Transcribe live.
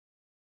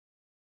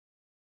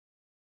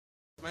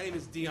My name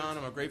is Dion.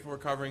 I'm a grateful,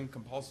 recovering,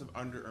 compulsive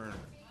under-earner.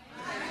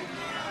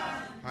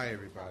 Hi,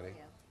 everybody.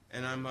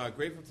 And I'm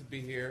grateful to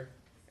be here.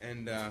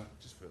 And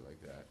just put it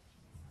like that.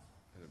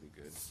 That'll be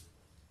good.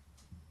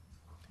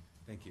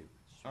 Thank you.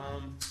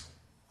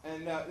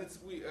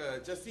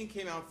 Justine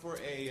came out for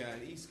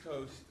an East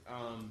Coast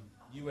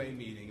UA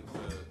meeting. It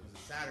was a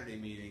Saturday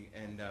meeting.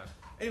 And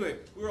anyway,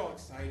 we were all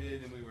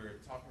excited, and we were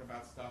talking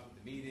about stuff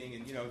at the meeting.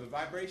 And, you know, the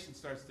vibration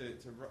starts to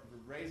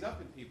raise up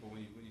in people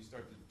when you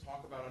start to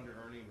talk about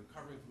under-earning,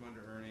 recovering from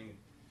under-earning. And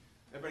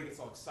everybody gets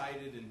all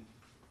excited. And,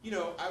 you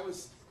know, I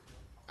was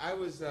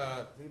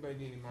anybody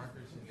need any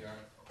markers in the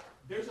art?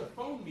 There's a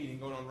phone meeting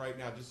going on right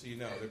now, just so you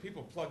know. There are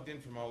people plugged in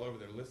from all over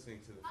there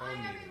listening to the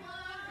phone meeting.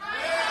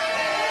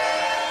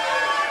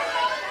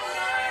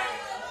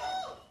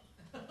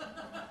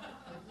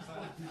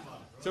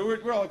 So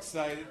we're all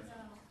excited.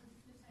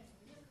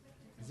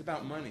 It's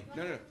about money.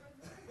 No,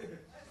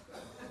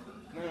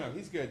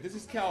 he's good. This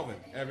is Calvin,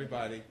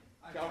 everybody.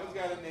 Calvin's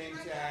got a name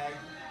tag.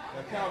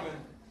 Now, Calvin,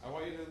 I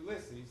want you to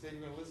listen. You said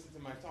you're going to listen to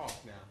my talk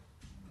now.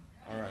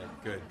 All right,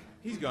 good.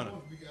 He's going to.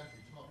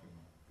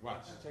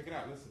 Watch. Check it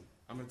out. Listen.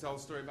 I'm going to tell a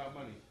story about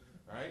money.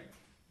 All right?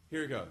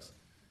 Here it goes.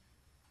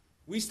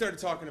 We started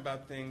talking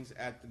about things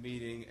at the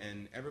meeting,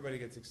 and everybody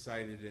gets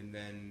excited, and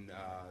then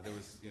there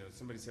was,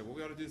 somebody said, well,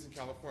 we ought to do this in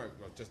California.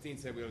 Well, Justine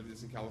said we ought to do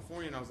this in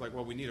California, and I was like,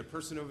 well, we need a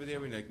person over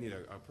there. We need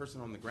a person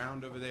on the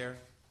ground over there.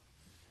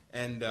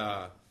 And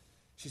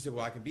she said,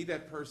 well, I can be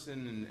that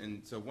person,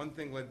 and so one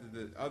thing led to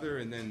the other,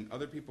 and then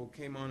other people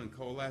came on and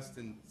coalesced,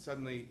 and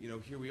suddenly,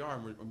 here we are,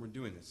 and we're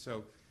doing this.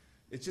 So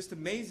it's just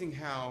amazing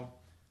how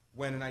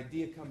when an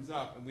idea comes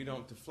up and we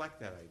don't deflect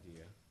that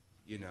idea,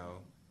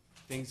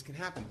 things can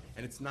happen.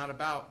 And it's not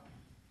about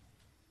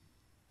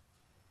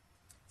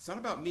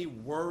me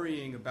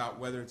worrying about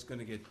whether it's going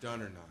to get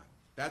done or not.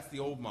 That's the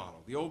old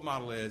model. The old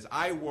model is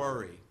I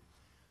worry.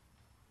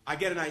 I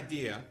get an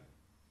idea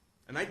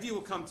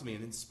will come to me,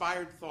 an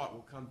inspired thought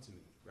will come to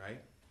me,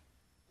 right?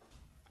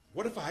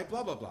 What if I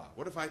blah, blah, blah?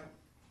 What if I...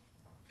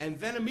 And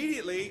then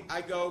immediately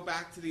I go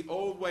back to the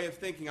old way of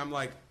thinking. I'm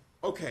like,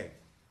 okay,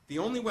 the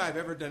only way I've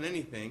ever done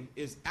anything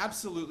is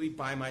absolutely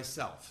by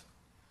myself,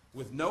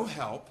 with no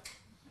help.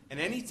 And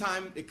any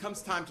time it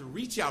comes time to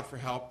reach out for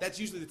help, that's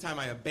usually the time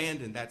I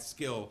abandon that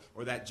skill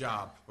or that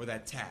job or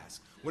that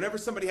task. Whenever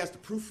somebody has to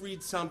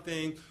proofread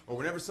something, or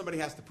whenever somebody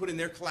has to put in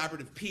their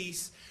collaborative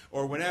piece,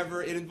 or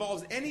whenever it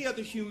involves any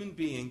other human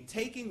being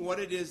taking what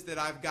it is that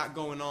I've got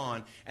going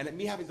on and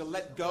me having to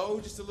let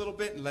go just a little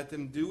bit and let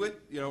them do it,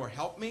 or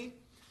help me,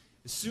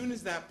 as soon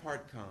as that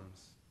part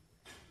comes,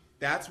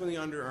 that's when the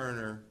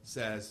under-earner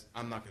says,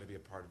 I'm not going to be a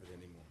part of it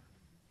anymore.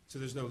 So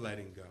there's no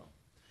letting go.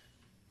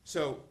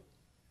 So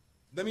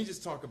let me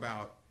just talk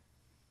about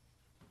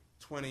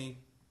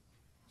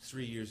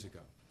 23 years ago.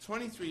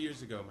 23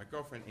 years ago, my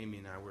girlfriend Amy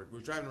and I were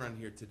driving around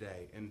here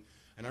today, and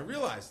I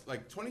realized,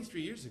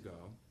 23 years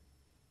ago,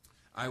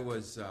 I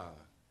was,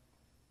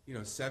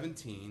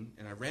 17,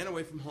 and I ran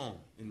away from home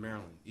in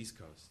Maryland, East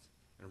Coast.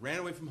 And I ran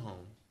away from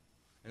home,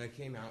 and I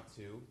came out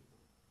to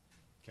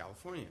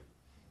California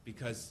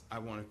because I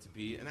wanted to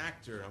be an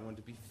actor. I wanted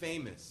to be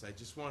famous. I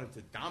just wanted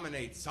to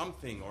dominate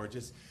something, or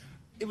just...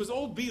 It was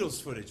old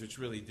Beatles footage which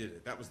really did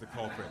it. That was the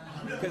culprit.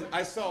 Because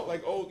I saw the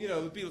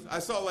Beatles. I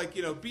saw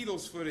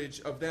Beatles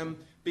footage of them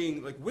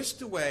being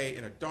whisked away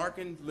in a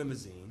darkened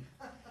limousine,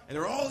 and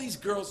there were all these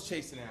girls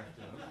chasing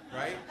after them,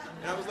 right?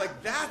 And I was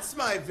like, that's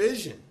my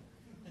vision.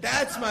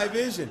 That's my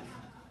vision.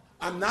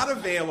 I'm not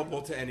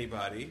available to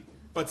anybody,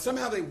 but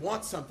somehow they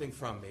want something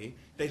from me.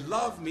 They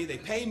love me. They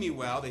pay me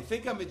well. They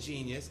think I'm a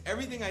genius.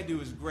 Everything I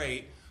do is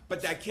great,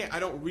 but I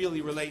don't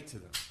really relate to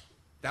them.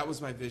 That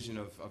was my vision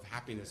of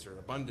happiness or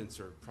abundance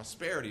or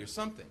prosperity or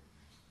something.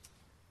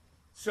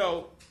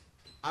 So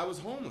I was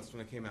homeless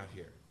when I came out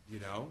here,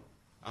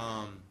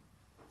 I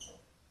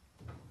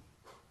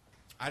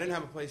didn't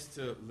have a place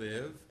to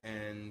live,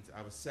 and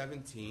I was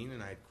 17,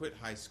 and I had quit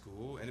high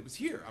school, and it was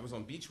here. I was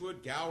on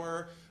Beechwood,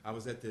 Gower. I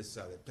was at this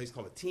place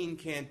called a teen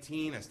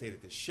canteen. I stayed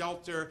at this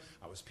shelter.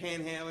 I was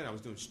panhandling. I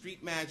was doing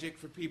street magic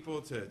for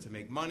people to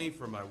make money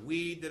for my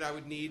weed that I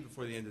would need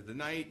before the end of the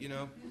night,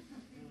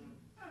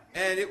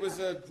 And it was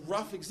a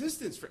rough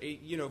existence for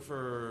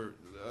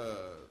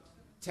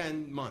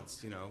 10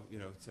 months,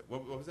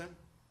 What was that?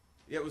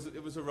 Yeah,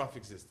 it was a rough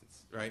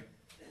existence, right?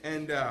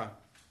 And I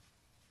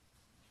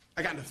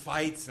got into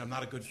fights, and I'm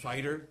not a good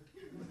fighter.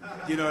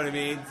 You know what I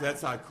mean? So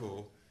that's not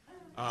cool.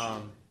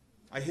 I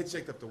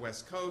hitchhiked up the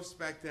West Coast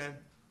back then.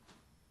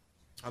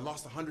 I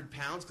lost 100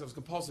 pounds because I was a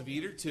compulsive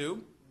eater,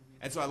 too.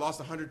 And so I lost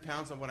 100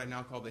 pounds on what I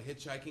now call the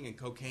hitchhiking and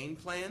cocaine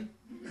plan.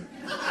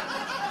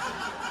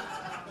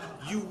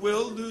 You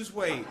will lose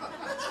weight.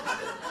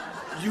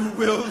 You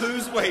will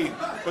lose weight.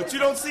 But you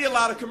don't see a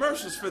lot of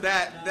commercials for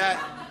that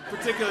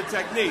particular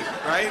technique,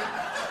 right?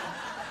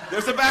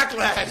 There's a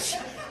backlash.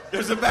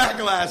 There's a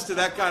backlash to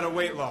that kind of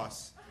weight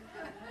loss.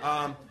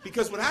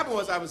 Because what happened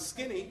was I was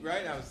skinny,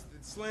 right? I was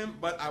slim,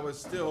 but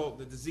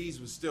the disease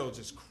was still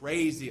just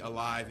crazy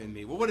alive in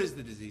me. Well, what is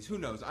the disease? Who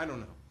knows? I don't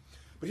know.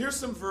 But here's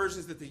some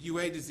versions that the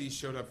UA disease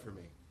showed up for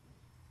me.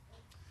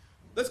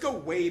 let's go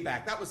way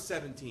back. That was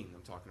 17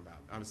 I'm talking about.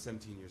 I was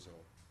 17 years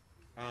old.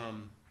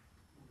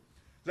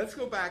 Let's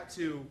go back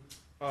to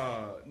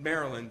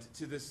Maryland,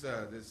 to this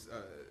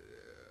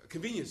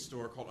convenience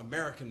store called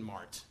American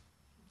Mart.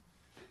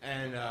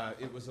 And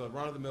it was a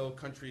run-of-the-mill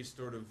country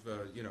sort of,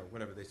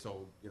 whatever they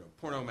sold,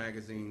 porno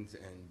magazines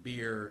and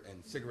beer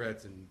and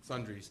cigarettes and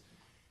sundries.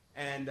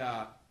 And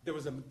there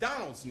was a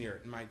McDonald's near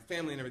it, and my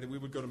family and everything, we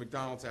would go to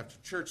McDonald's after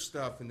church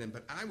stuff,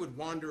 but I would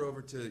wander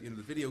over to, the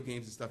video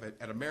games and stuff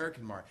at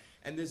American Mart.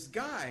 And this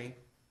guy,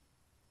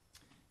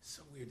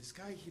 so weird, this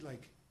guy,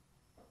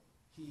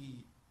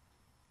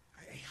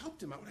 I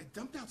helped him out. I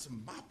dumped out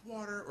some mop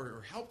water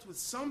or helped with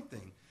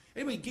something.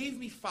 Anyway, he gave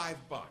me $5.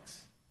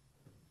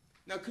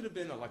 Now, it could have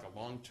been a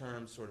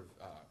long-term sort of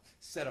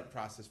setup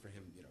process for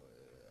him,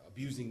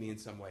 abusing me in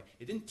some way.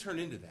 It didn't turn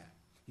into that.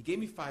 He gave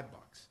me $5.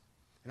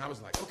 And I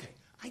was like, okay,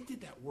 I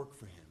did that work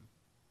for him.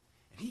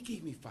 And he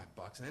gave me $5,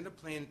 and I ended up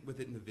playing with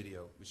it in the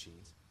video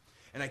machines.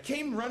 And I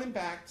came running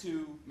back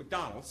to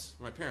McDonald's,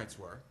 where my parents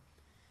were,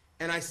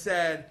 and I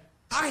said,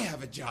 I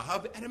have a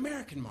job at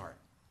American Mart.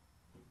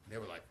 They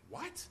were like,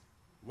 what?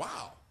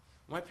 Wow.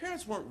 My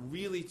parents weren't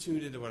really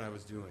tuned into what I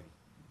was doing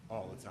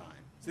all the time.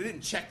 So they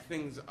didn't check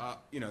things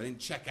up, they didn't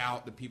check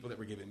out the people that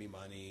were giving me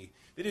money.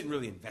 They didn't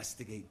really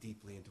investigate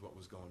deeply into what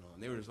was going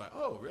on. They were just like,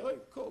 oh, really?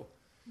 Cool.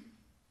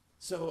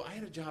 So I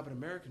had a job at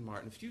American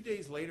Mart, and a few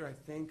days later, I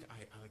think,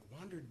 I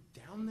wandered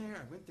down there.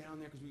 I went down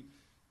there because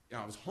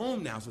I was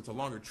home now, so it's a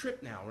longer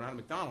trip now. We're not at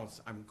McDonald's.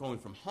 I'm going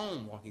from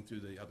home, walking through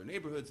the other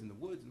neighborhoods in the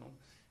woods and all.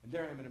 And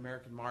there I am at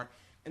American Mart.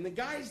 And the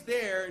guy's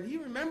there, and he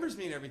remembers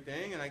me and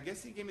everything, and I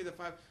guess he gave me the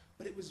 $5,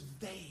 but it was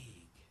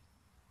vague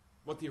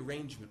what the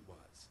arrangement was.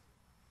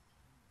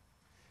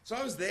 So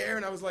I was there,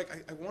 and I was like,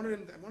 I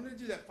wanted to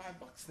do that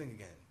 $5 thing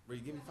again, where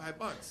you give me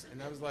 $5.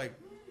 And I was like,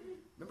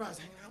 remember I was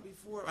hanging out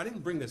before? I didn't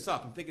bring this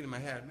up. I'm thinking in my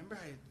head, remember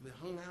I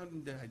hung out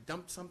and I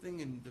dumped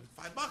something and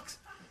 $5?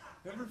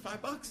 Remember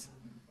 $5?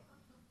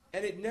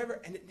 And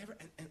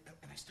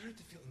I started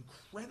to feel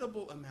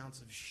incredible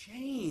amounts of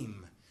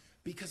shame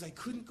because I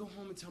couldn't go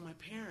home and tell my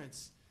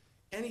parents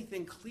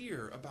anything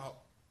clear about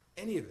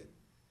any of it.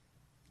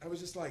 I was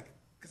just like,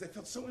 because I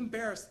felt so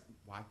embarrassed.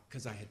 Why?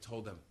 Because I had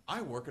told them,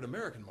 I work at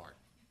American Mart.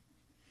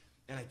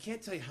 And I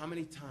can't tell you how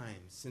many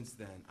times since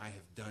then I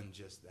have done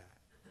just that.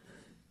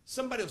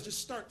 Somebody will just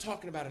start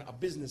talking about a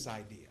business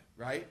idea,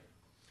 right?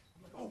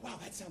 I'm like, oh, wow,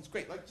 that sounds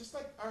great. Just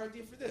like our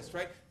idea for this,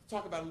 right?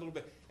 Talk about it a little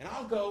bit. And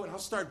I'll go and I'll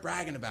start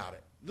bragging about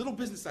it. Little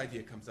business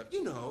idea comes up.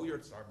 You're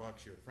at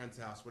Starbucks, you're at a friend's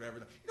house,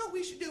 whatever.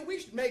 We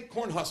should make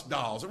corn husk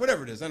dolls or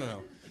whatever it is. I don't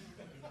know.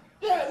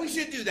 Yeah, we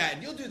should do that.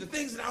 And you'll do the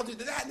things and I'll do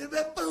that. And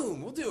then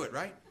boom, we'll do it,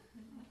 right?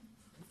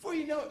 Before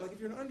you know it, if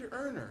you're an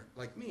under-earner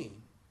like me,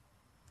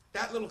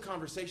 that little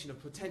conversation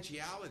of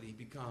potentiality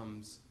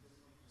becomes,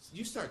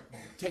 you start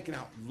taking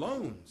out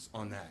loans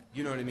on that.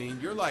 You know what I mean?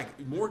 You're like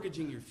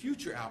mortgaging your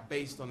future out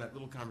based on that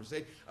little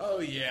conversation. Oh,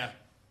 yeah.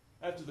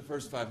 After the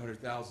first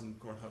 500,000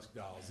 corn husk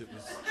dolls, it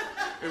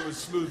was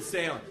smooth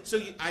sailing.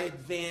 So I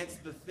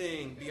advanced the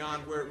thing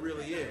beyond where it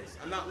really is.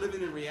 I'm not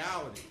living in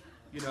reality,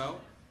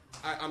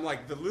 I'm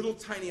like the little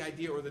tiny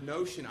idea or the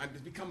notion.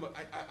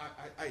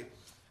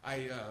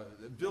 I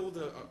build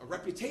a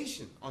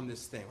reputation on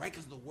this thing, right?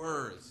 Because of the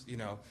words,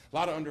 A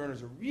lot of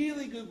under-earners are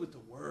really good with the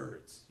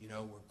words,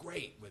 We're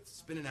great with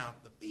spinning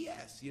out the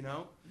BS,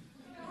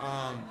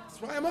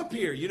 That's why I'm up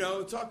here,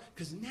 talk.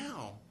 Because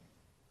now,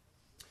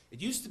 it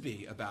used to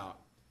be about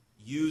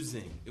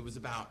using. It was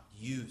about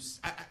use.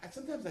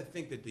 Sometimes I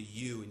think that the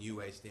U in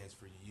UA stands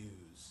for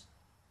use.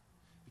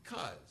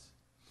 Because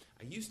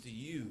I used to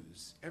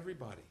use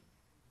everybody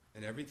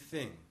and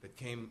everything that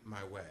came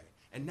my way.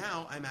 And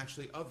now I'm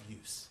actually of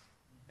use.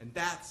 And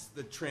that's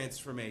the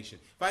transformation.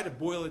 If I had to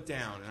boil it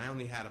down, and I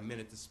only had a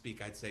minute to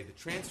speak, I'd say the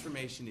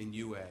transformation in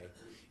UA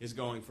is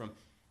going from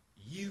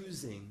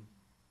using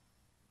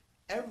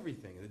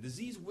everything. And the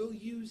disease will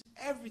use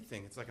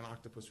everything. It's like an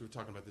octopus. We were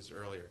talking about this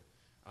earlier.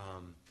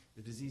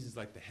 The disease is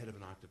like the head of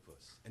an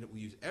octopus. And it will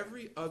use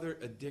every other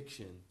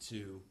addiction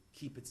to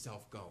keep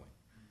itself going.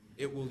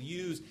 It will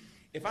use...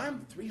 If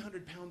I'm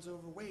 300 pounds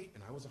overweight,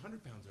 and I was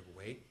 100 pounds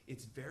overweight,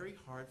 it's very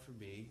hard for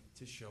me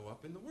to show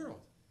up in the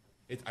world.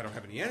 I don't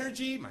have any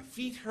energy, my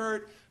feet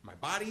hurt, my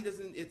body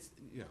doesn't,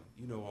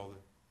 all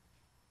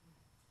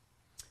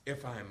the...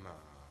 If I'm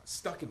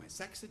stuck in my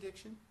sex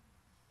addiction,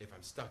 if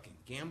I'm stuck in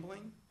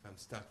gambling, if I'm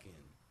stuck in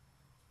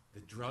the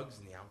drugs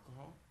and the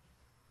alcohol,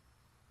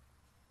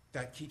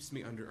 that keeps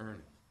me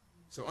under-earning.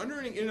 So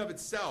under-earning in and of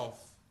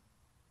itself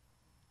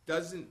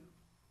doesn't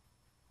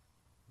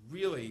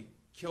really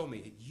kill me.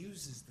 It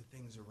uses the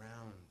things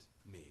around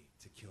me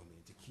to kill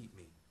me, to keep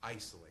me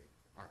isolated.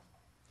 All right.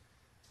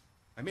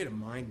 I made a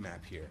mind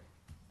map here.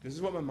 This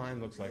is what my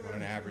mind looks like on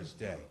an average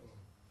day.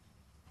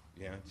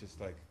 Yeah,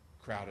 just like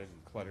crowded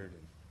and cluttered.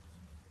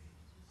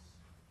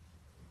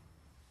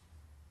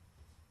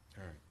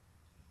 All right.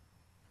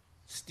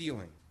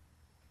 Stealing.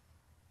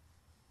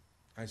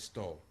 I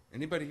stole.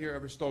 Anybody here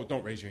ever stole?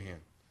 Don't raise your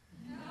hand.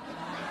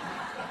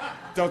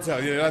 Don't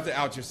tell. You don't have to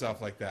out yourself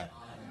like that.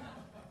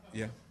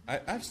 Yeah?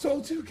 I've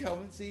stolen too,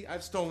 Kelvin. See,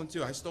 I've stolen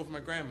too. I stole from my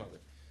grandmother.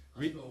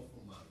 I stole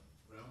from my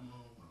grandma,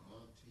 my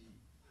auntie.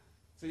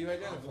 So you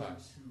identify. I went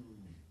to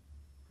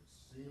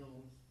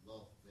casinos,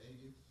 Las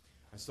Vegas.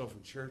 I stole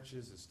from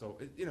churches.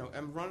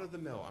 I'm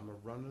run-of-the-mill. I'm a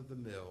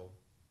run-of-the-mill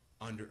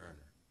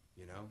under-earner,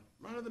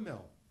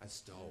 Run-of-the-mill. I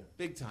stole,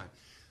 big time.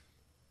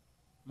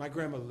 My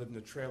grandmother lived in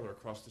a trailer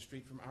across the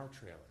street from our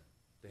trailer.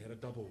 They had a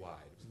double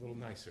wide. It was a little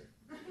nicer.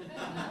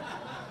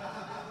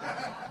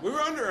 We were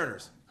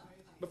under-earners.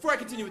 Before I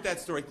continue with that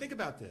story, think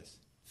about this.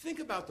 Think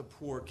about the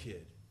poor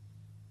kid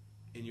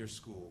in your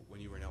school when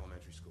you were in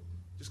elementary school.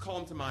 Just call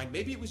him to mind.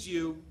 Maybe it was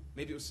you,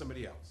 maybe it was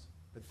somebody else,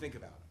 but think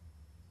about him.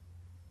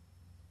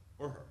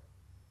 Or her.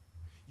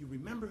 You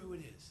remember who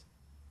it is.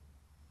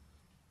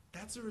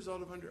 That's a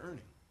result of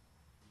under-earning.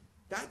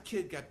 That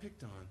kid got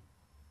picked on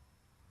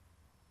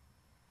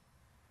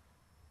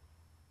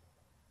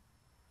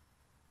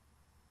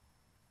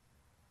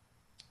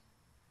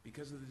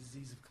because of the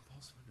disease of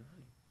compulsive under-earning.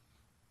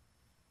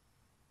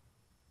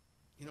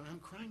 I'm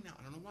crying now.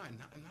 I don't know why. I'm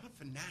not a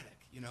fanatic,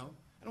 I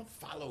don't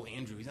follow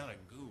Andrew. He's not a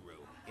guru.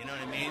 You know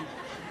what I mean?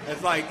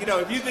 It's like,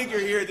 if you think you're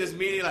here at this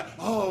meeting, like,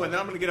 oh, and then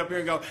I'm going to get up here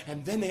and go,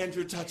 and then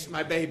Andrew touched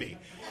my baby.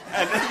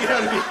 And then, you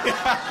know what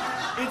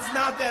I mean? It's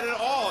not that at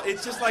all.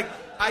 It's just like,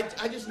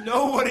 I just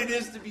know what it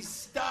is to be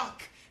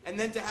stuck and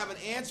then to have an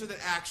answer that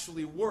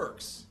actually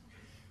works.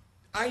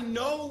 I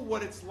know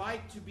what it's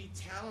like to be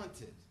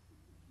talented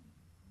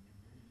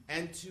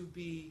and to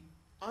be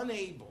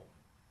unable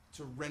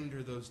to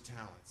render those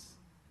talents.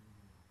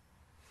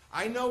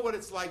 I know what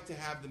it's like to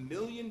have the $1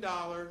 million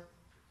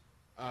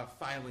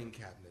filing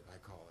cabinet, I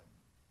call it.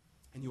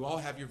 And you all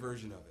have your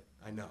version of it,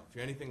 I know, if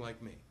you're anything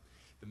like me.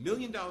 The $1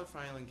 million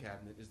filing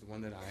cabinet is the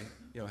one that I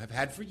have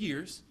had for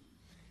years.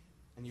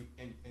 And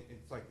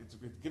it's like it's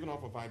giving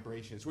off a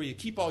vibration. It's where you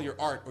keep all your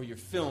art or your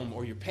film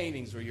or your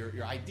paintings or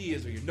your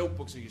ideas or your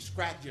notebooks or your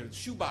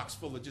shoebox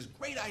full of just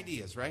great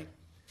ideas, right?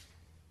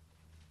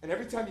 And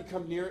every time you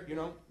come near it,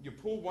 you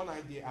pull one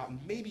idea out,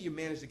 and maybe you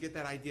manage to get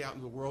that idea out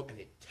into the world, and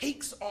it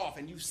takes off,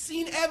 and you've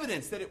seen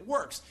evidence that it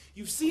works.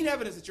 You've seen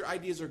evidence that your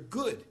ideas are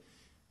good.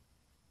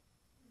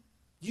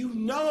 You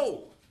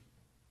know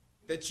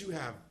that you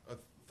have a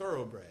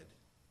thoroughbred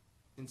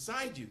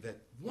inside you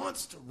that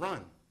wants to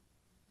run,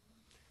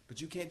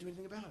 but you can't do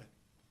anything about it.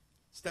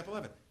 Step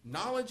 11,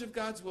 knowledge of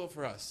God's will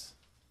for us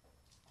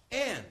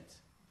and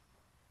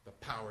the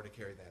power to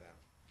carry that out.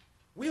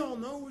 We all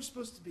know we're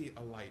supposed to be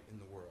a light in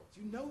the world.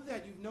 You know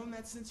that. You've known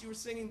that since you were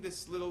singing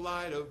This Little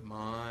Light of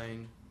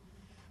Mine.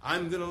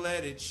 I'm going to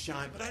let it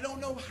shine. But I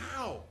don't know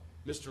how.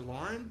 Mr.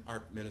 Lauren,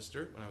 our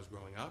minister, when I was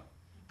growing up,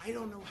 I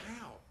don't know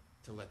how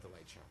to let the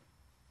light shine.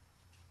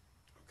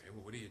 Okay,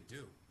 well, what do you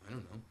do? I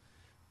don't know.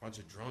 A bunch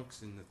of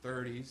drunks in the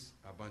 30s,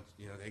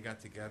 they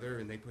got together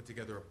and they put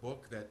together a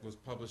book that was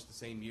published the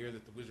same year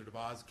that The Wizard of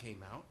Oz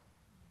came out,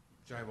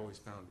 which I've always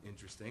found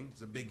interesting.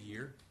 It's a big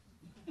year.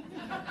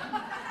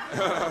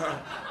 No,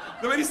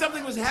 maybe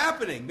something was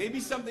happening.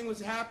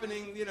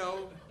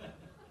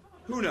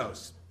 Who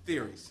knows?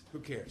 Theories. Who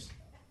cares?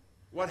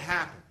 What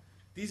happened?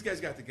 These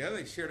guys got together.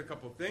 They shared a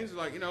couple of things. They're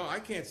like, I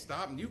can't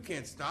stop, and you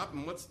can't stop,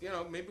 and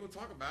maybe we'll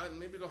talk about it, and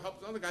maybe it'll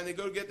help the other guy. And they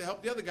go to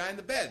help the other guy in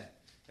the bed.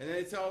 And then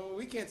they tell, well,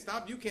 we can't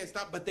stop, you can't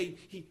stop. But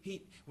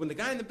when the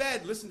guy in the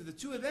bed listened to the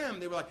two of them,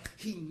 they were like,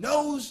 he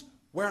knows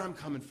where I'm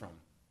coming from.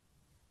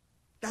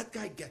 That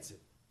guy gets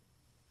it.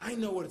 I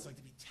know what it's like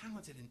to be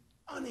talented and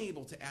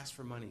unable to ask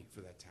for money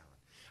for that talent.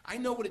 I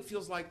know what it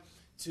feels like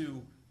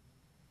to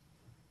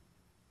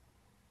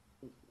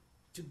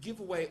give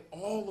away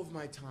all of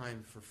my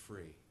time for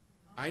free.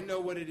 I know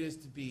what it is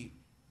to be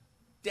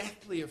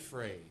deathly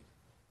afraid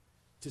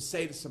to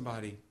say to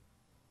somebody,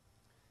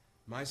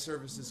 my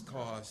services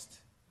cost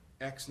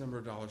X number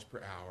of dollars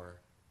per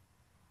hour,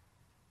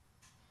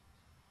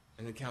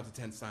 and then count to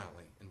 10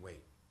 silently and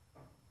wait.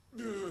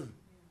 Ugh.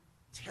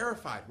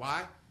 Terrified.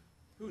 Why?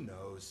 Who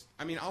knows?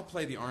 I'll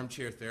play the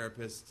armchair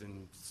therapist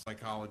and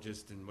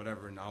psychologist and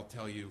whatever, and I'll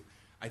tell you,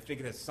 I think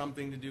it has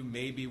something to do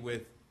maybe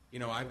with,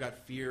 I've got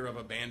fear of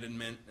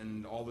abandonment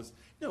and all this.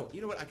 No,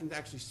 you know what? I can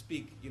actually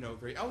speak,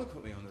 very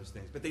eloquently on those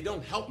things, but they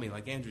don't help me,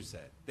 like Andrew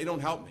said. They don't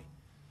help me.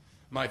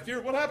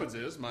 What happens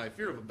is, my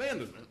fear of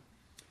abandonment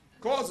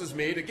causes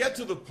me to get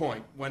to the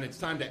point when it's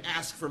time to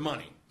ask for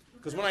money.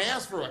 Because when I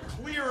ask for a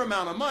clear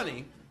amount of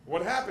money,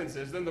 what happens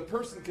is then the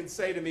person can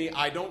say to me,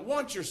 I don't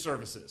want your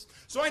services.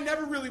 So I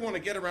never really want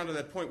to get around to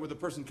that point where the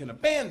person can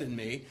abandon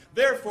me.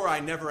 Therefore, I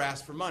never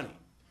ask for money.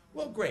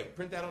 Well, great.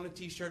 Print that on a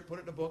T-shirt, put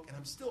it in a book, and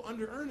I'm still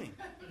under-earning.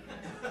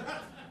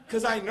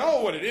 Because I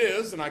know what it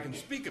is, and I can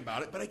speak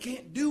about it, but I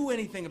can't do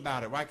anything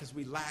about it. Why? Because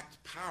we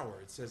lacked power,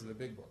 it says in the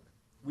big book.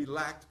 We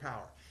lacked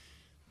power.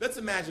 Let's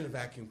imagine a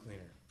vacuum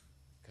cleaner.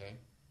 Okay?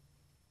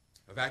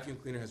 A vacuum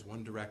cleaner has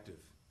one directive.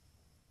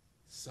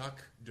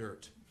 Suck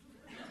dirt.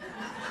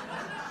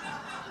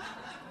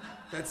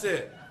 That's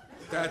it.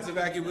 That's a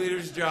vacuum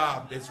cleaner's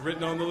job. It's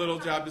written on the little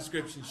job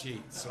description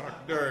sheet.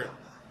 Suck dirt.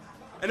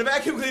 And the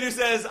vacuum cleaner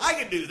says, I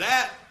can do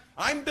that.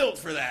 I'm built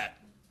for that.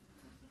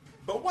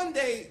 But one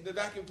day, the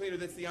vacuum cleaner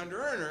that's the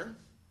under-earner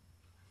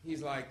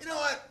He's like, you know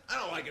what? I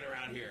don't like it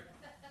around here.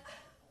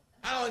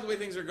 I don't like the way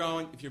things are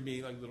going. If you're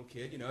me, like a little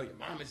kid, your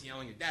mom is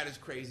yelling, your dad is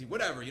crazy,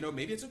 whatever.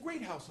 Maybe it's a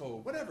great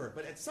household, whatever.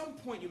 But at some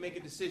point you make a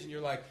decision.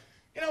 You're like,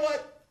 you know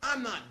what?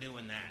 I'm not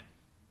doing that.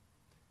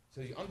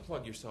 So you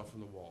unplug yourself from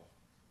the wall.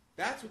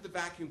 That's what the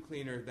vacuum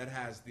cleaner that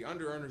has the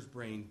under-earner's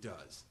brain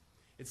does.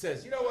 It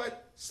says, you know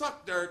what?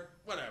 Suck dirt,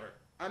 whatever.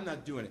 I'm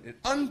not doing it.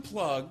 It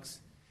unplugs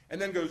and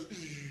then goes,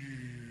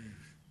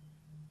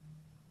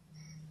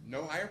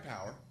 no higher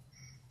power,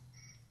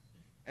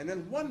 and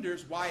then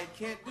wonders why it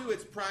can't do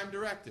its prime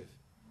directive.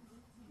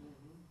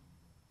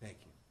 Thank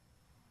you.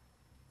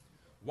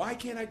 Why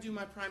can't I do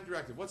my prime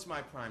directive? What's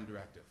my prime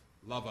directive?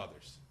 Love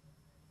others.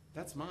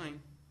 That's mine.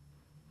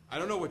 I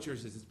don't know what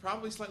yours is. It's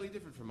probably slightly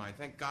different from mine.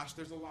 Thank gosh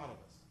there's a lot of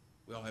us.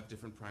 We all have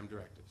different prime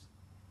directives.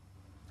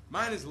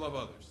 Mine is love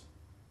others.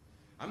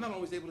 I'm not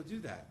always able to do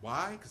that.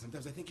 Why? Because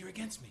sometimes I think you're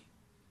against me.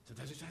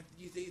 Sometimes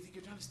you think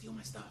you're trying to steal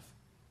my stuff,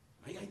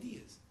 my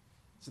ideas.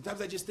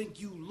 Sometimes I just think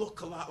you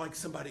look a lot like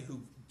somebody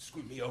who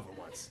screwed me over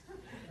once.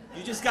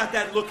 You just got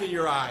that look in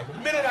your eye. The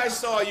minute I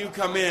saw you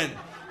come in,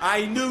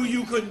 I knew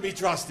you couldn't be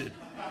trusted.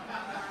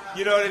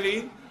 You know what I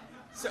mean?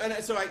 So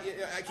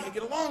I can't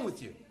get along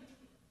with you.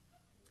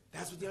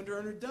 That's what the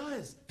under-earner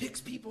does.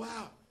 Picks people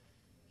out.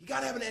 You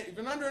gotta have if you're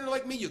an under-earner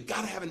like me, you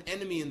gotta have an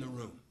enemy in the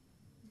room.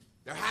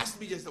 There has to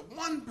be just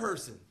one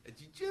person that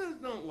you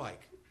just don't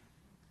like.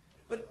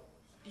 But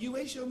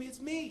UA showed me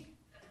it's me.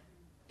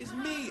 It's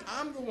me.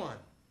 I'm the one.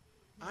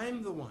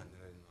 I'm the one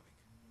that I didn't like.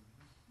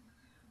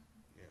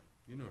 Yeah,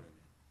 you know what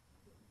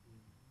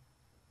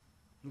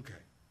I mean.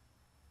 Okay.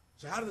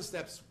 So how do the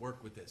steps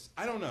work with this?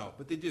 I don't know,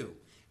 but they do.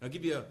 And I'll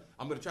give you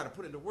I'm going to try to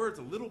put it into words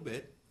a little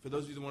bit for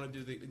those of you that want to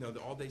do the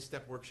all-day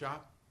step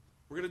workshop.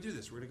 We're going to do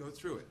this. We're going to go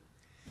through it.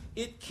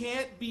 It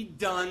can't be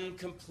done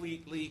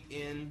completely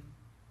in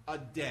a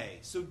day.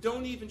 So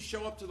don't even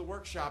show up to the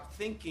workshop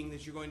thinking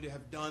that you're going to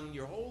have done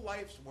your whole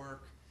life's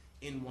work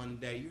in one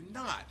day. You're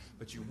not.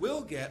 But you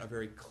will get a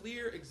very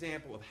clear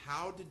example of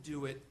how to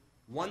do it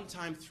one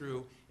time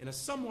through in a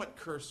somewhat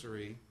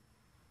cursory,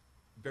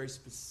 very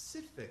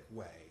specific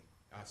way.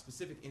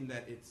 Specific in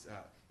that it's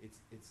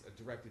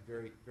directed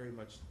very, very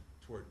much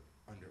toward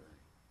under-earning.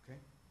 Okay?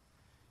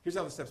 Here's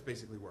how the steps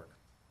basically work.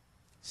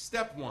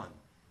 Step one.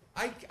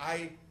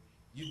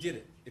 You did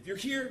it. If you're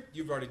here,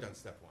 you've already done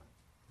step one.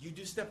 You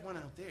do step one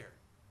out there.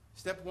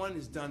 Step one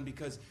is done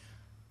because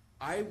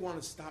I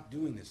want to stop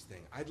doing this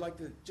thing. I'd like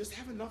to just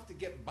have enough to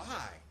get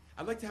by.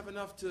 I'd like to have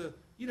enough to,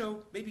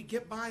 maybe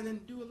get by and then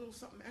do a little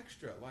something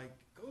extra, like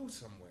go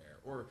somewhere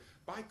or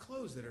buy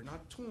clothes that are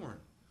not torn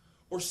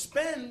or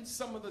spend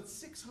some of the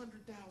 $600,000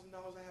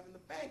 I have in the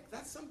bank.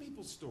 That's some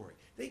people's story.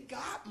 They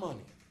got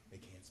money. They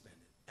can't spend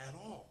it at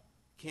all.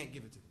 Can't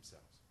give it to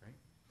themselves, right?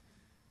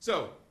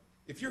 So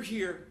if you're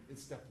here,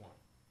 it's step one.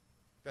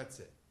 That's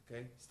it,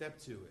 okay? Step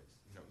two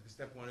is,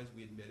 step one is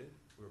we admitted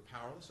we were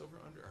powerless over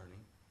under-earning,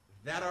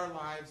 that our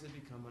lives had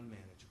become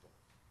unmanageable.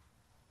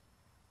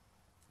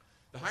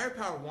 The higher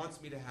power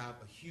wants me to have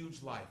a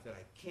huge life that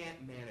I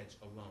can't manage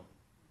alone.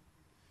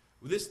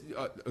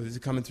 Is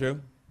it coming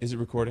through? Is it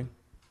recording?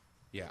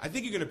 Yeah. I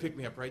think you're going to pick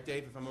me up, right,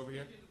 Dave, if I'm over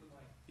here?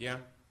 Yeah?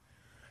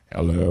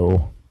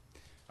 Hello.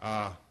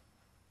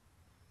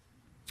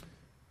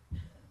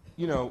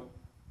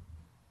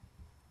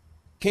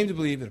 Came to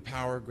believe that a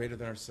power greater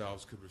than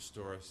ourselves could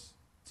restore us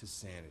to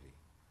sanity.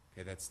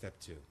 Okay, that's step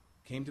two.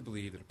 Came to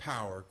believe that a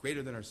power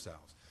greater than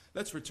ourselves.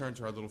 Let's return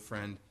to our little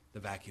friend, the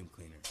vacuum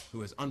cleaner,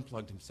 who has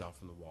unplugged himself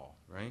from the wall,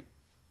 right?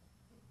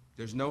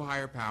 There's no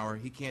higher power.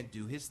 He can't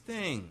do his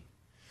thing.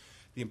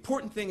 The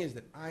important thing is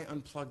that I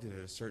unplugged it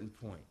at a certain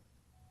point.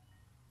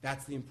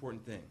 That's the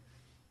important thing.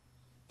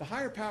 The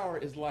higher power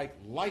is like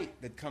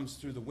light that comes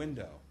through the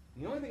window.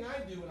 And the only thing I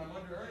do when I'm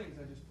under earning is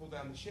I just pull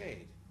down the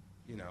shade,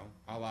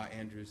 a la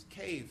Andrew's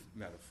cave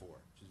metaphor,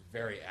 which is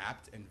very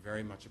apt and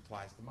very much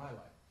applies to my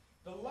life.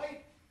 The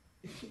light,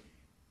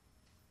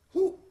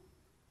 who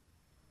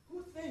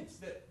thinks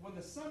that when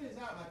the sun is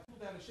out and I pull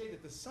down the shade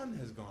that the sun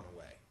has gone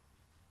away?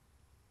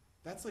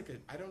 That's like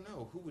I don't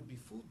know, who would be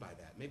fooled by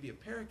that? Maybe a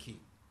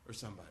parakeet or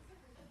somebody.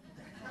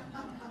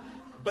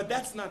 But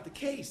that's not the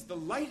case. The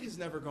light has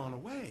never gone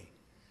away.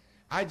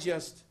 I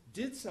just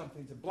did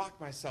something to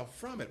block myself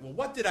from it. Well,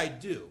 what did I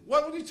do?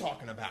 What are we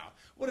talking about?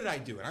 What did I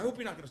do? And I hope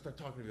you're not going to start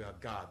talking about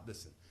God.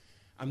 Listen,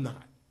 I'm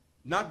not.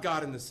 Not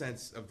God in the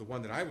sense of the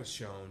one that I was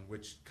shown,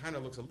 which kind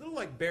of looks a little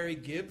like Barry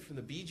Gibb from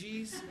the Bee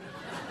Gees.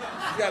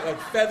 He's got like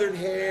feathered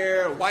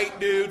hair, a white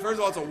dude. First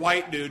of all, it's a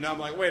white dude. And I'm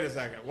like, wait a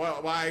second.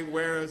 Why?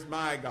 Where is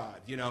my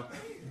God?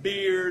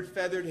 Beard,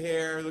 feathered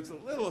hair, looks a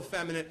little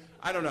effeminate.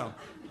 I don't know.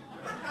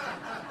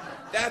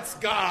 That's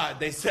God,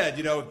 they said,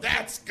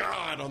 that's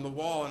God on the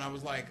wall. And I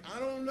was like, I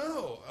don't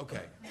know.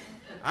 Okay.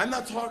 I'm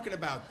not talking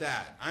about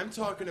that. I'm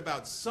talking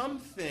about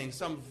something,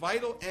 some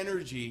vital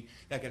energy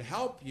that can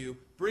help you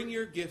bring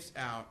your gifts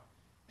out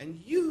and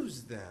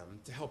use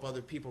them to help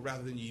other people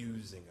rather than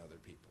using other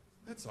people.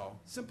 That's all.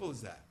 Simple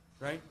as that,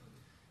 right?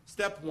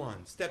 Step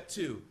one. Step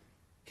two.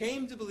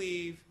 Came to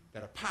believe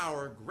that a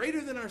power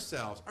greater than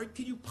ourselves.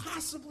 Can you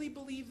possibly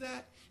believe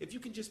that? If you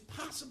can just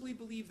possibly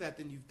believe that,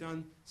 then you've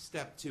done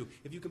step 2.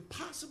 If you can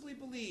possibly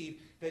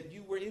believe that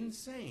you were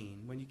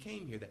insane when you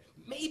came here, that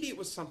maybe it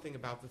was something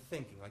about the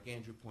thinking, like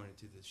Andrew pointed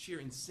to, the sheer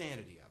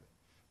insanity of it.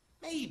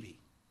 Maybe.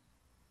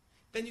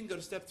 Then you can go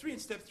to step 3,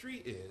 and step 3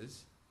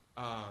 is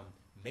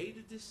made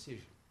a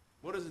decision.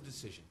 What is a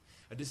decision?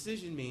 A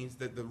decision means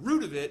that the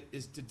root of it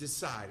is to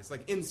decide. It's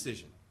like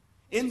incision.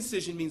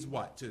 Incision means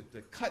what? To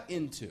cut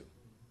into.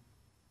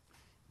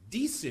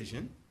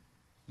 Decision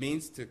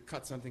means to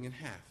cut something in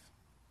half.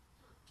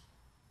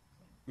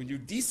 When you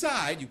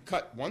decide, you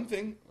cut one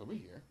thing over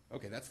here.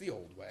 Okay, that's the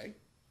old way.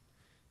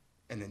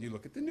 And then you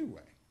look at the new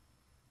way.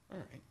 All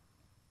right.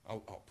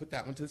 I'll put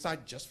that one to the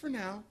side just for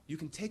now. You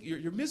can take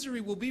your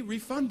misery will be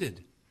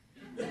refunded.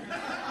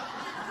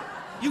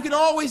 You can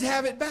always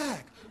have it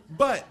back.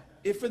 But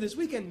if for this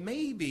weekend,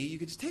 maybe you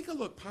could just take a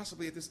look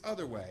possibly at this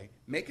other way,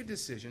 make a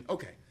decision.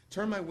 Okay,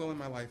 turn my will and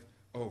my life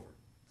over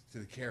to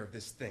the care of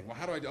this thing. Well,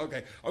 how do I do?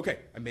 Okay,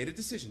 I made a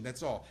decision,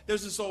 that's all.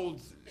 There's this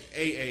old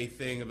AA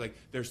thing of like,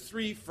 there's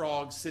 3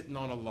 frogs sitting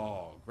on a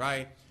log,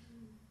 right?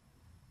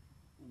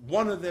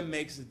 One of them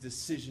makes a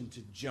decision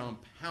to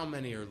jump. How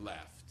many are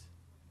left?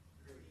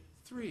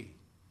 3.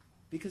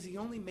 Because he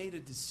only made a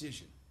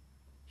decision.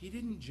 He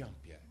didn't jump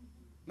yet.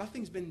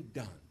 Nothing's been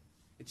done.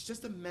 It's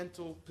just a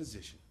mental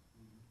position.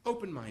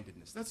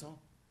 Open-mindedness, that's all.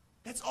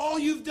 That's all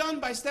you've done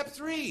by step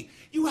 3.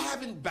 You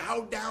haven't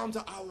bowed down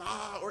to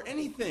Allah or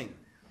anything.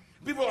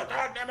 People are like,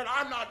 God damn it,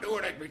 I'm not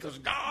doing it because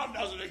God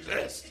doesn't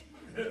exist.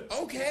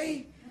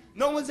 Okay,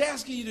 no one's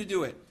asking you to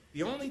do it.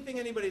 The only thing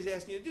anybody's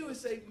asking you to do is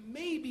say,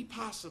 maybe,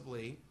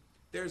 possibly,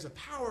 there's a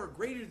power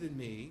greater than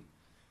me.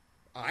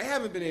 I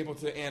haven't been able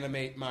to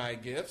animate my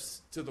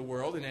gifts to the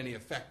world in any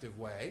effective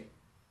way.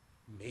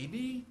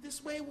 Maybe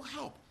this way will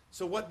help.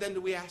 So what then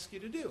do we ask you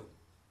to do?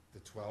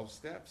 The 12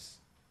 steps.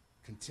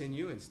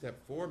 Continue in step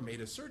 4,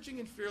 made a searching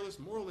and fearless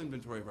moral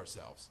inventory of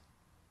ourselves.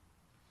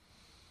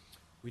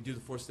 We do the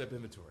 4-step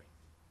inventory.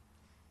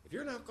 If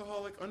you're an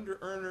alcoholic,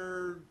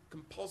 under-earner,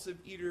 compulsive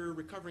eater,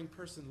 recovering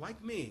person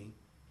like me,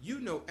 you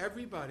know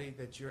everybody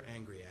that you're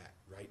angry at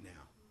right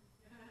now.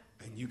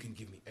 And you can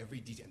give me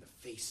every detail. And the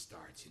face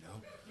starts, you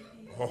know.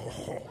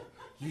 Oh,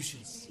 you should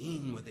have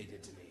seen what they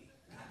did to me.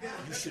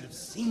 You should have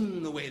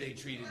seen the way they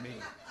treated me.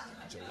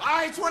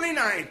 July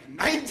 29th,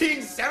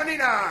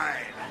 1979.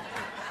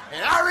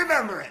 And I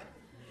remember it.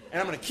 And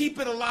I'm going to keep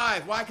it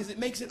alive. Why? Because it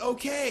makes it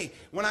okay.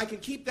 When I can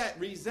keep that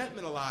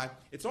resentment alive,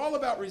 it's all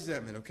about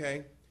resentment,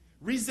 okay?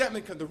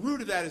 Resentment, the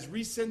root of that is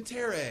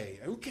resentere.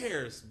 Who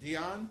cares,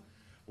 Dion,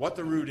 what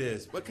the root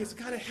is? Because it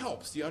kind of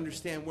helps you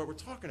understand what we're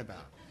talking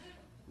about.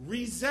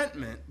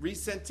 Resentment,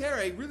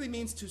 resentere, really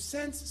means to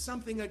sense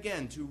something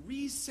again, to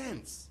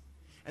resense.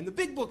 And the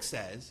big book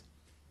says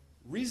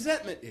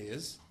resentment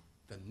is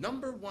the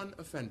number 1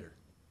 offender.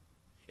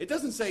 It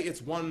doesn't say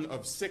it's one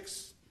of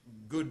 6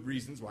 good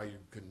reasons why you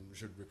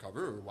should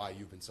recover or why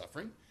you've been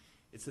suffering.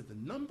 It's that the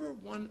number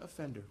 1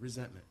 offender,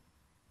 resentment.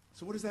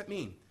 So what does that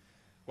mean?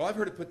 Well, I've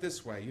heard it put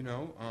this way,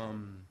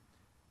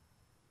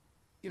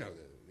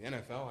 the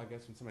NFL, I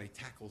guess, when somebody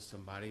tackles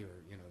somebody or,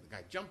 the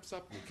guy jumps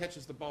up and he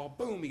catches the ball,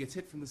 boom, he gets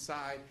hit from the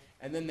side,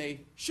 and then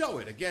they show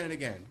it again and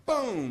again.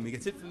 Boom, he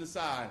gets hit from the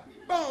side.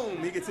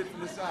 Boom, he gets hit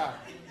from the side.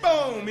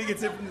 Boom, he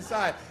gets hit from the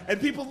side.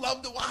 And people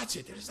love to watch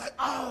it. They're just like,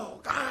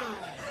 oh, God.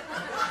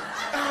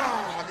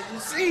 Oh, did you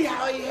see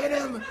how he hit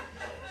him?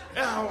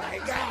 Oh, my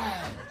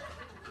God.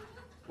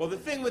 Well, the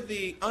thing with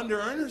the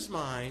under-earner's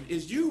mind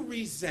is you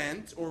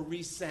resent or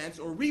resense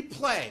or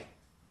replay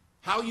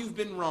how you've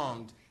been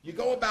wronged. You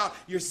go about,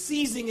 you're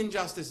seizing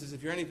injustices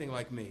if you're anything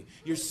like me.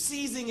 You're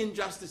seizing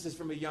injustices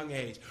from a young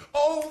age.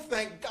 Oh,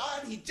 thank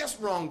God he just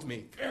wronged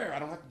me. I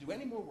don't have to do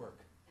any more work.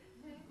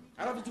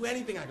 I don't have to do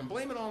anything. I can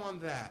blame it all on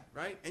that,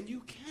 right? And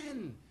you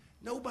can.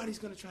 Nobody's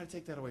going to try to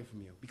take that away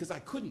from you because I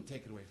couldn't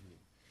take it away from you.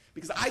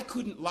 Because I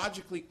couldn't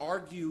logically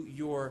argue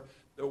your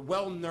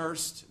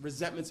well-nursed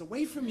resentments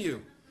away from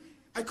you.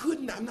 I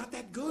couldn't. I'm not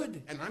that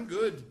good. And I'm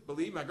good.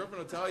 Believe me, my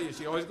girlfriend will tell you.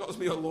 She always calls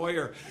me a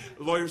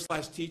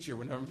lawyer/teacher.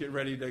 Whenever I'm getting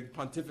ready to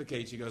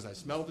pontificate, she goes, I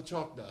smell the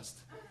chalk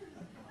dust.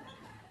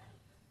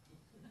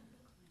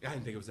 I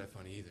didn't think it was that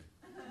funny either.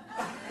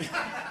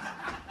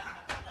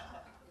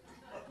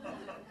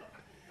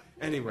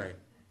 Anyway.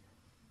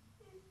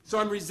 So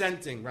I'm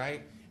resenting,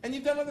 right? And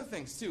you've done other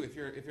things too. If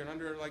you're an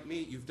under like me,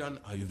 you've done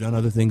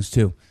other things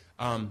too.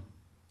 And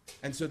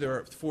so there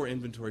are 4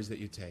 inventories that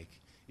you take.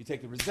 You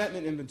take the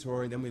resentment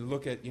inventory, then we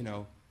look at,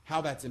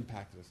 how that's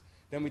impacted us.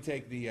 Then we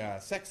take the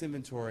sex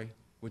inventory,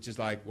 which is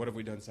like, what have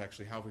we done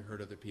sexually? How have we hurt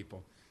other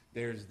people?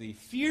 There's the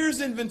fears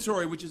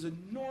inventory, which is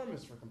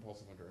enormous for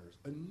compulsive under-earners.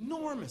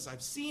 Enormous.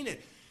 I've seen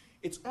it.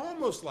 It's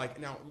almost like,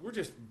 now, we're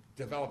just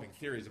developing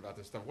theories about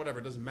this stuff, whatever,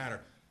 it doesn't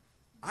matter.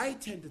 I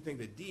tend to think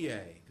that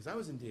DA, because I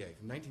was in DA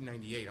from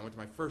 1998, I went to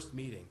my first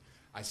meeting.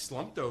 I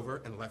slumped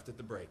over and left at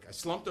the break. I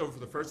slumped over for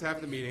the first half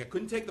of the meeting. I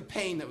couldn't take the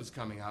pain that was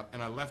coming up,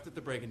 and I left at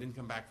the break and didn't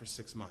come back for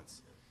 6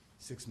 months.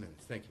 6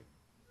 minutes. Thank you.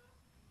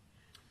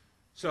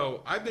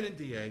 So I've been in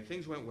DA.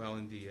 Things went well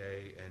in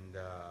DA, and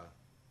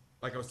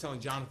like I was telling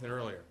Jonathan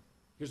earlier,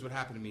 here's what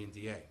happened to me in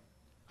DA.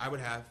 I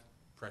would have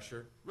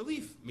pressure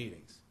relief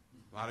meetings.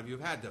 A lot of you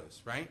have had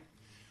those, right?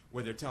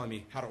 Where they're telling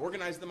me how to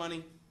organize the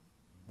money,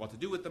 what to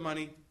do with the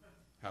money,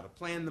 how to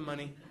plan the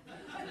money.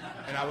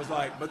 And I was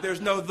like, but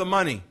there's no the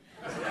money.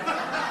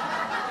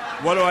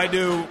 What do I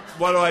do?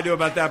 What do I do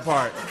about that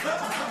part?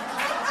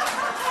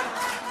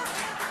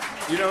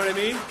 You know what I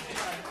mean?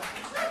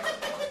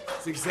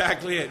 That's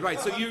exactly it. Right,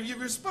 so you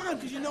respond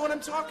because you know what I'm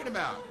talking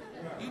about.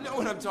 You know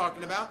what I'm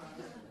talking about.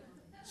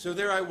 So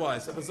there I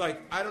was. I was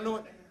like, I don't know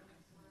what.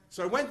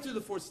 So I went through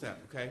the fourth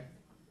step, okay?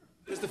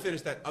 Just to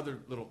finish that other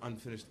little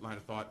unfinished line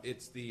of thought.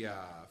 It's the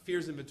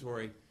fears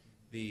inventory,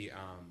 the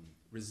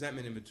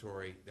resentment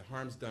inventory, the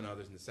harms done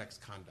others, and the sex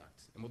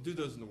conduct. And we'll do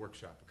those in the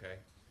workshop, okay?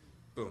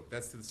 Boom,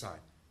 that's to the side.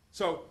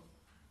 So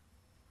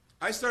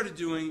I started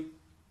doing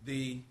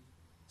the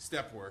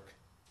step work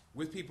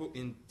with people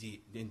in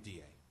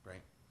DA,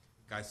 right?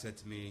 Guy said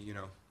to me, you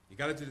know, you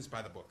got to do this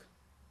by the book.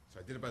 So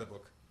I did it by the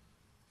book.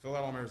 Filled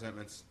out all my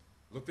resentments.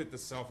 Looked at the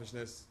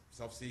selfishness,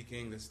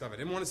 self-seeking, this stuff. I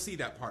didn't want to see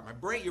that part.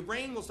 Your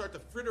brain will start to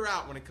fritter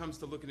out when it comes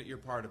to looking at your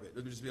part of it.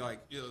 It'll just be like,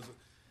 you know,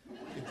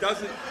 it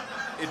does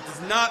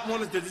not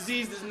want to, the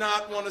disease does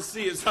not want to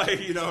see. It's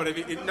like, you know what I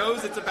mean? It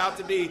knows it's about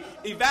to be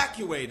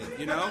evacuated,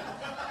 you know?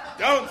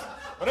 Don't,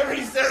 whatever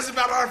he says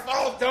about our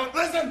fault, don't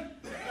listen.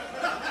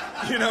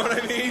 You know what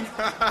I mean?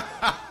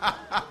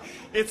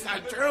 It's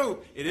not true.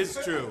 It is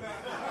true.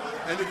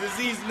 And the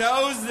disease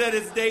knows that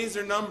its days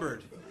are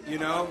numbered, you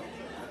know?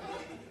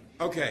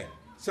 Okay,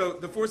 so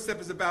the fourth step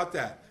is about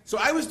that. So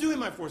I was doing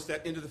my fourth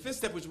step into the fifth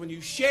step, which is when you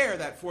share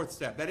that fourth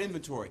step, that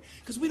inventory.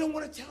 Because we don't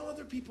want to tell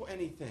other people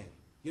anything,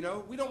 you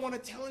know? We don't want to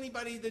tell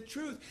anybody the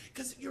truth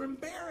because you're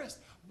embarrassed.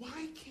 Why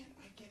can't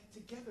I get it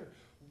together?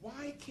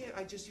 Why can't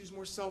I just use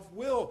more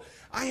self-will?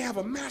 I have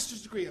a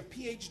master's degree, a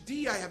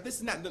PhD, I have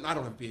this and that. I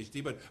don't have a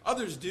PhD, but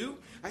others do.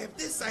 I have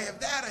this, I have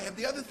that, I have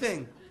the other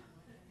thing.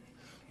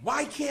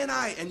 Why can't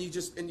I? And you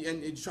just, and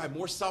you try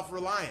more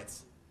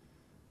self-reliance.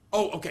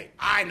 Oh, okay,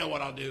 I know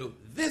what I'll do.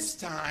 This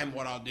time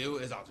what I'll do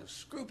is I'll just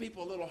screw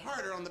people a little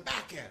harder on the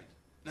back end.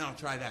 Now I'll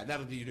try that.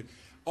 That'll do you.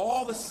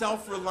 All the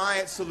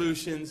self-reliant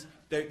solutions,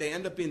 they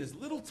end up being this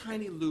little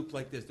tiny loop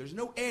like this. There's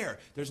no air.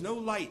 There's no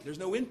light. There's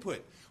no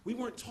input. We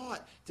weren't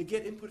taught to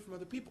get input from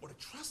other people or to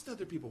trust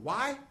other people.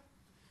 Why?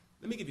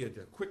 Let me give you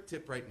a quick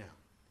tip right now.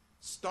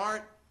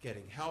 Start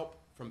getting help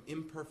from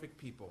imperfect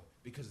people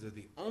because they're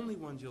the only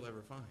ones you'll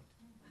ever find.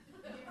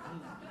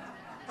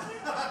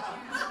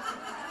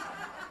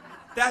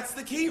 That's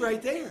the key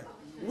right there.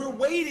 We're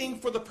waiting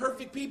for the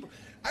perfect people.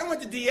 I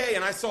went to DA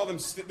and I saw them,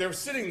 they were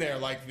sitting there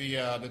like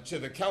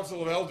the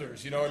Council of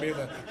Elders, you know what I mean?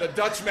 The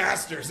Dutch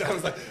masters. I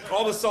was like,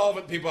 all the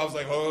solvent people, I was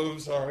like, oh, I'm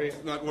sorry,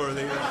 I'm not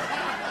worthy.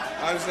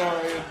 I'm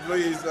sorry,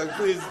 please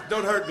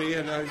don't hurt me.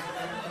 And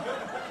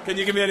can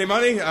you give me any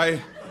money? You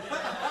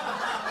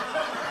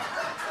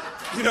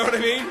know what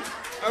I mean?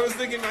 I was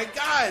thinking, my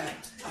God.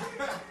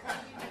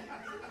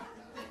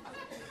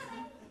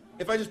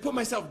 If I just put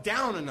myself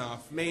down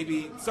enough,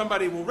 maybe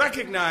somebody will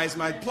recognize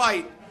my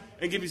plight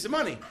and give me some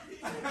money.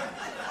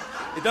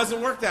 It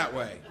doesn't work that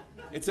way.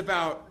 It's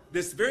about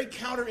this very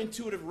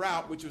counterintuitive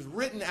route which was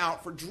written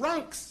out for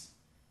drunks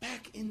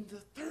back in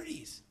the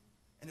 30s.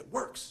 And it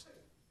works.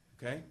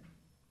 Okay?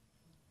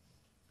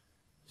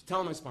 Just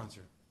telling my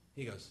sponsor.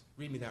 He goes,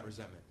 read me that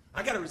resentment.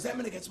 I got a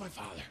resentment against my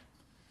father.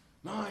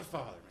 My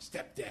father, my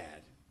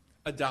stepdad,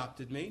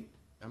 adopted me.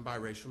 I'm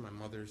biracial. My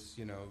mother's,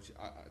 you know,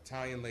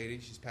 Italian lady.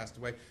 She's passed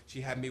away.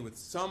 She had me with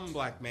some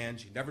black man.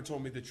 She never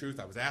told me the truth.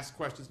 I was asked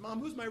questions. Mom,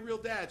 who's my real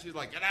dad? She's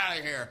like, get out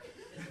of here.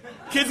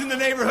 Kids in the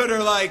neighborhood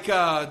are like,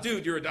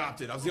 dude, you're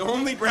adopted. I was the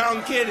only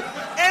brown kid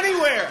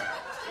anywhere.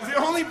 I was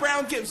the only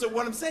brown kid. So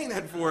what I'm saying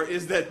that for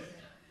is that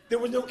there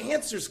were no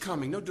answers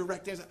coming, no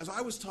direct answers. So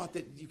I was taught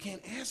that you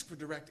can't ask for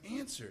direct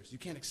answers. You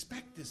can't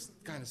expect this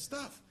kind of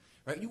stuff.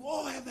 Right? You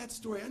all have that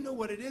story. I know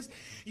what it is.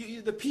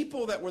 The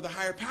people that were the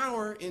higher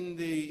power in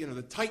the, you know,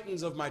 the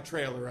titans of my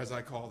trailer, as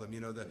I call them, you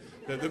know,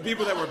 the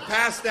people that were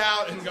passed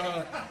out and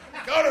going,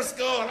 go to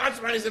school, lunch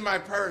money's in my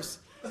purse,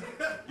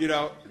 you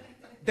know,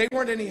 they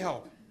weren't any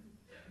help.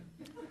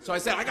 So I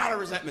said, I got a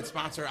resentment,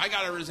 sponsor. I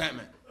got a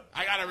resentment.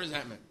 I got a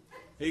resentment.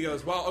 He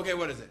goes, well, okay,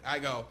 what is it? I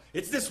go,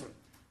 it's this one.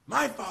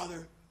 My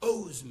father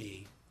owes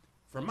me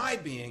for my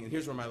being, and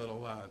here's where my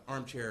little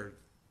armchair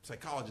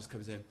psychologist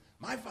comes in.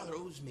 My father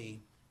owes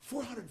me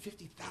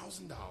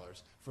 $450,000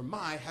 for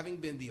my having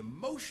been the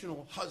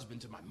emotional husband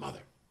to my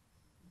mother.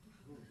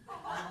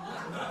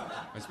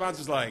 My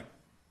sponsor's like,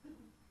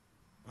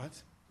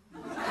 what?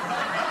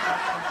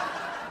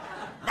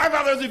 My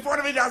father owes me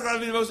 $450,000 for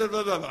the emotional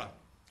blah, blah, blah.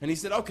 And he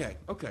said, okay,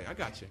 I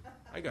got you.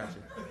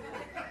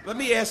 Let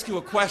me ask you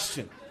a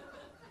question.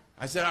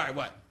 I said, all right,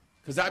 what?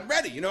 Because I'm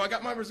ready. You know, I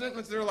got my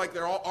resentments.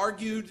 They're all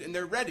argued and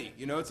they're ready.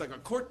 You know, it's like a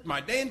court, my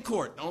day in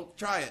court. Don't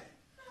try it.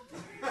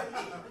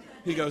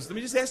 He goes, let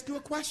me just ask you a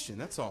question,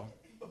 that's all.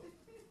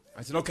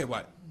 I said, okay,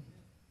 what?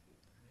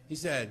 He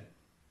said,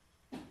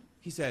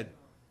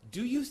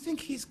 do you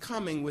think he's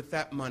coming with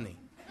that money?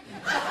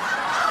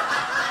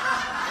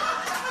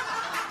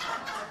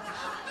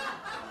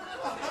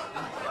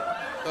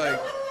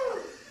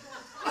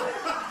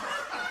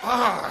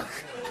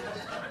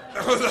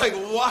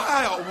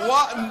 while.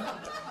 What?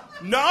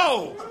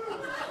 No.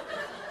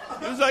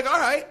 He was like, all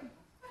right.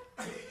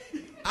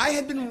 I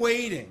had been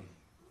waiting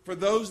for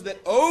those that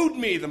owed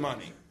me the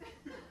money.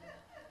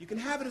 You can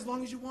have it as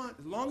long as you want.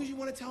 As long as you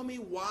want to tell me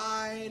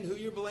why and who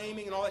you're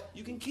blaming and all that,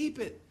 you can keep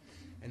it.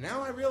 And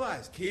now I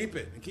realize, keep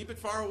it, and keep it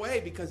far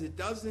away because it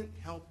doesn't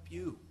help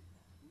you.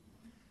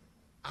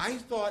 I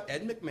thought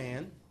Ed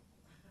McMahon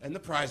and the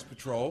Prize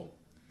Patrol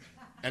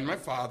and my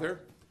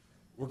father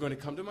were going to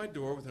come to my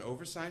door with an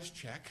oversized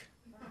check.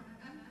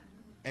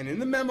 And in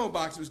the memo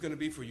box it was going to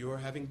be for your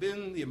having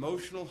been the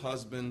emotional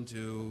husband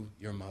to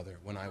your mother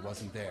when I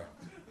wasn't there.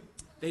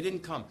 They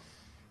didn't come.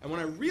 And when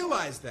I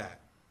realized that,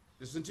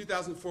 this was in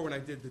 2004 when I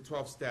did the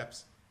 12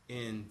 steps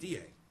in DA.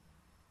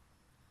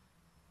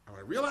 And when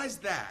I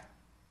realized that,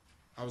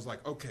 I was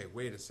like, okay,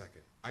 wait a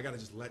second. I got to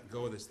just let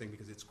go of this thing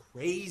because it's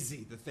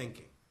crazy, the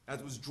thinking.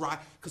 That was dry.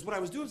 Because what I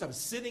was doing was I was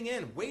sitting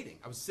in, waiting.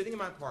 I was sitting in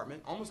my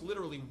apartment, almost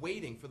literally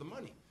waiting for the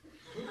money.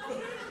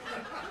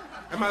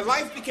 And my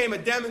life became a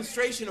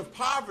demonstration of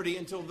poverty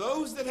until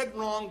those that had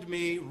wronged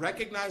me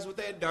recognized what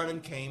they had done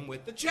and came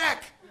with the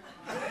check.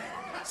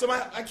 So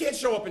I can't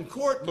show up in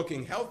court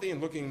looking healthy and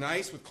looking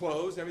nice with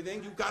clothes and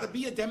everything. You've got to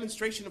be a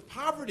demonstration of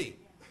poverty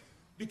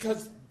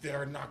because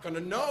they're not going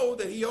to know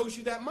that he owes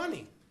you that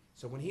money.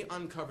 So when he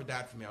uncovered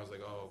that for me, I was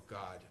like, oh,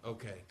 God,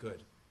 okay,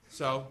 good.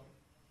 So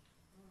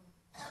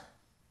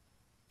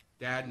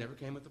Dad never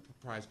came with the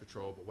Prize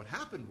Patrol, but what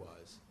happened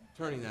was,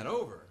 turning that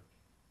over,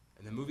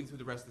 and then moving through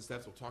the rest of the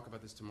steps, we'll talk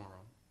about this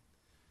tomorrow.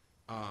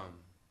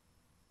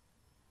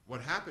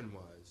 What happened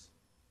was,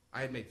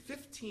 I had made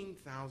 $15,000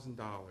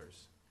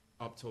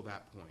 up till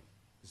that point.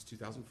 This is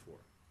 2004.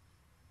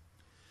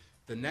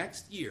 The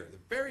next year, the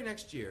very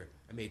next year,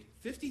 I made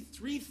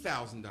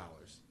 $53,000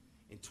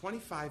 in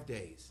 25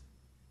 days.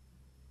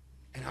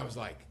 And I was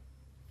like,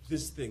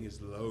 this thing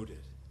is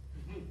loaded.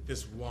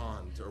 This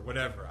wand or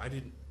whatever.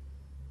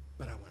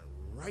 But I went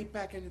right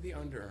back into the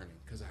under-earning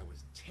because I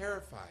was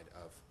terrified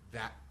of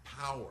that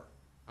power.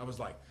 I was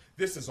like,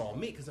 this is all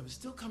me, because I was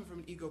still coming from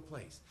an ego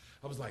place.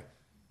 I was like,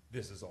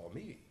 this is all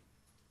me.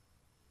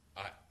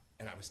 I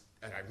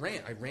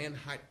ran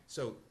high.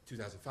 So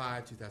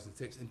 2005,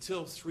 2006,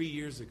 until 3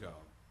 years ago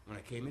when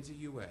I came into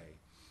UA,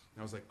 and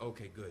I was like,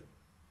 okay, good.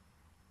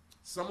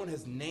 Someone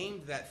has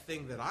named that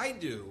thing that I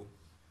do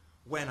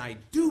when I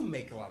do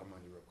make a lot of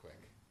money real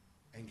quick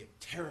and get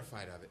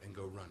terrified of it and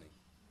go running.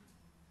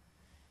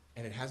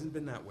 And it hasn't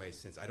been that way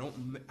since.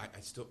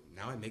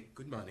 Now I make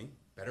good money,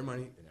 better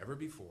money than ever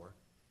before,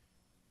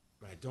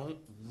 but I don't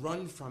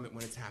run from it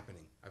when it's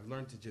happening. I've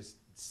learned to just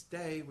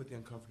stay with the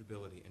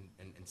uncomfortability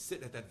and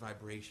sit at that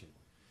vibration.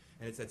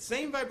 And it's that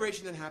same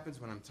vibration that happens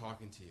when I'm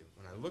talking to you.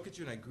 When I look at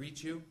you and I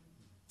greet you,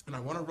 and I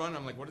want to run,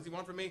 I'm like, what does he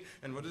want from me?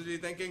 And what is he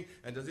thinking?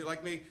 And does he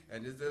like me?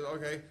 And is it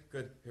okay?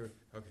 Good. Here.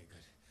 Okay,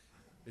 good.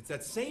 It's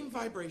that same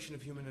vibration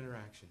of human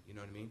interaction. You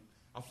know what I mean?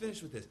 I'll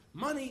finish with this.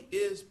 Money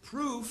is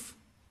proof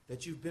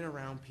that you've been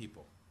around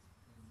people.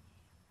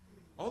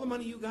 All the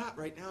money you got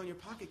right now in your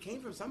pocket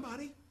came from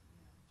somebody.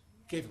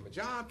 Came from a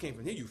job, came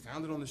from here. You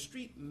found it on the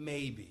street?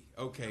 Maybe.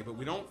 Okay, but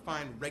we don't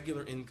find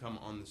regular income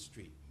on the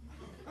street.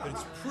 But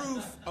it's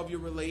proof of your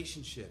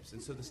relationships.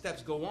 And so the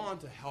steps go on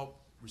to help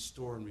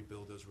restore and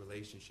rebuild those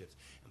relationships.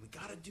 And we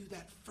got to do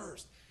that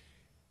first.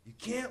 You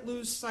can't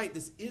lose sight.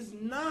 This is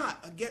not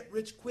a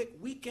get-rich-quick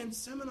weekend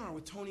seminar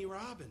with Tony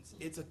Robbins.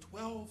 It's a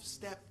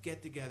 12-step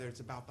get-together. It's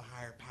about the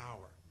higher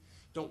power.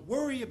 Don't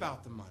worry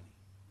about the money.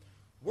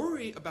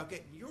 Worry about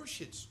getting your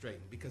shit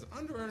straightened, because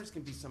under-earners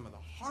can be some of the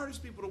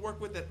hardest people to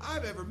work with that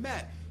I've ever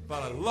met,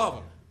 but I love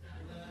them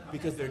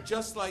because they're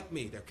just like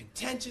me. They're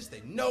contentious.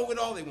 They know it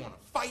all. They want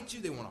to fight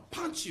you. They want to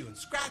punch you and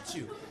scratch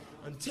you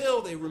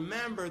until they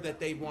remember that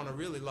they want to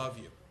really love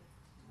you.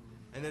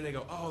 And then they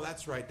go, oh,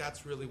 that's right.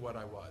 That's really what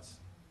I was.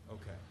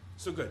 Okay.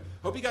 So good.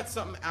 Hope you got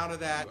something out of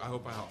that. I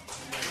hope I helped.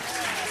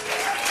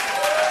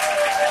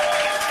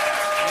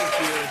 Thank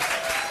you.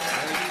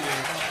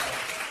 Thank you.